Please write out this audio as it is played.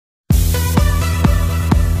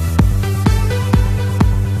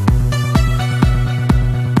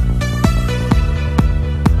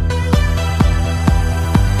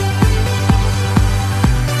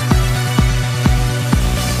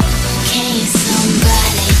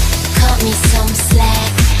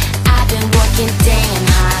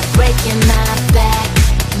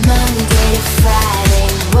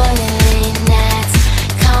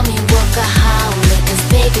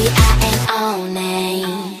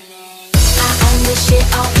shit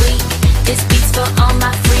all week. This beat's for all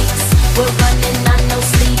my freaks. We're running on no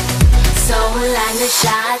sleep. So line the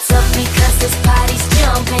shots up because this party's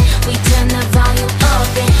jumping. We turn the volume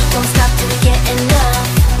up and don't stop till we get enough.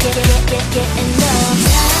 Get enough.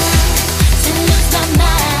 Time to lose my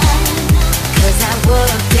mind, 'cause I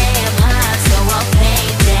work damn hard, so I'll play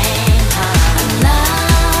damn hard. I'm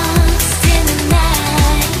lost in the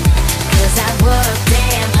night, 'cause I work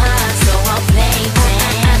damn hard, so I'll play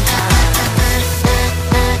damn hard.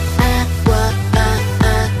 Work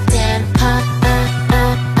damn hard.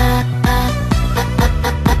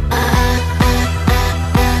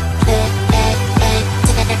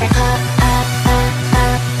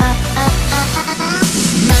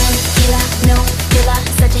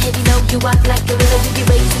 You walk like a gorilla, you be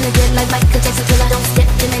raised in the dead like Michael Jackson. Till I don't step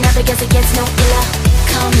in and up against no illa.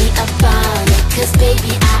 Call me up on it, 'cause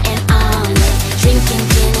baby